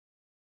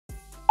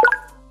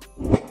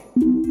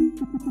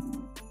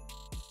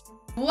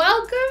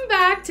Welcome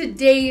back to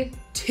day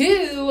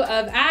 2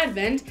 of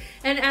Advent.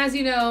 And as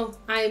you know,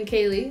 I am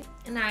Kaylee.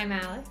 And I'm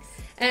Alex.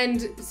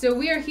 And so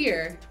we are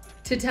here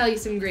to tell you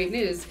some great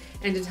news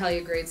and to tell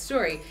you a great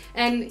story.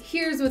 And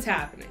here's what's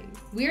happening.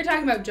 We are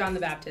talking about John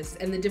the Baptist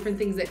and the different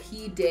things that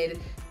he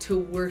did to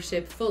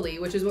worship fully,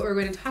 which is what we're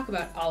going to talk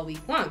about all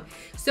week long.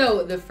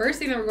 So the first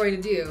thing that we're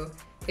going to do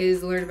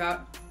is learn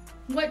about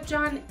what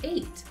John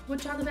ate, what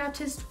John the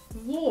Baptist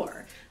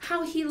wore,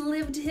 how he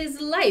lived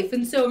his life.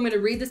 And so I'm going to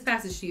read this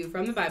passage to you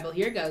from the Bible.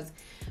 Here it goes.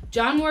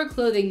 John wore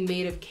clothing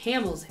made of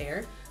camel's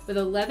hair with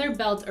a leather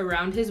belt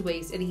around his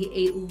waist, and he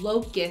ate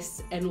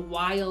locusts and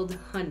wild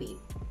honey.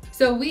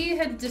 So we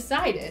had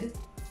decided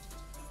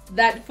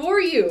that for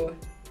you,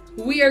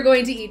 we are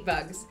going to eat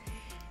bugs.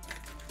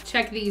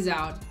 Check these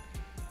out.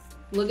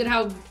 Look at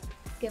how...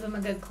 Give them a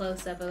good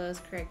close-up of those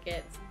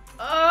crickets.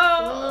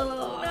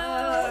 Oh,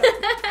 no.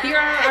 Here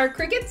are our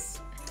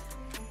crickets.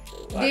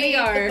 They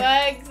are the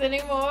bugs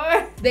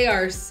anymore. They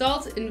are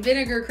salt and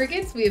vinegar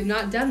crickets. We have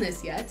not done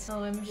this yet.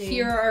 OMG.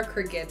 Here are our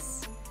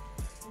crickets.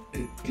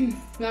 You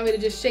want me to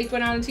just shake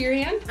one out into your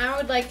hand? I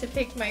would like to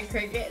pick my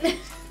cricket.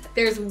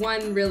 There's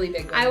one really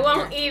big one. I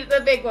won't eat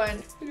the big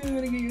one. I'm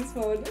gonna give you a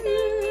small one.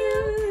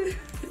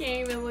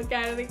 Can't even look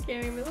at it. I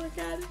can't even look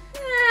at it.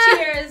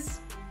 Cheers.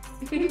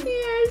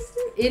 Cheers.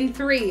 In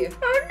 3.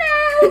 Oh no.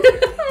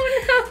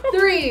 Oh no.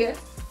 3,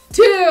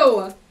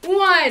 2,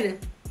 1.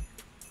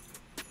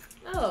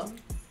 Oh.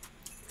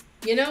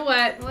 You know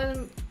what?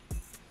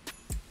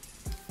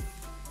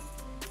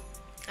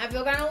 I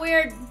feel kind of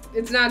weird.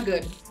 It's not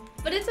good.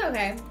 But it's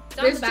okay.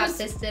 John There's the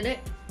Baptist did it.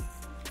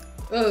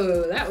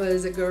 Oh, that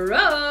was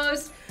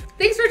gross.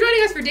 Thanks for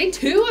joining us for day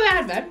 2 of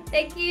Advent.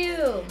 Thank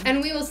you.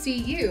 And we will see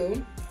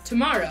you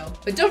tomorrow.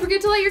 But don't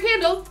forget to light your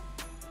candle.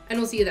 And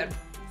we'll see you then.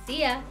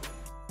 See ya.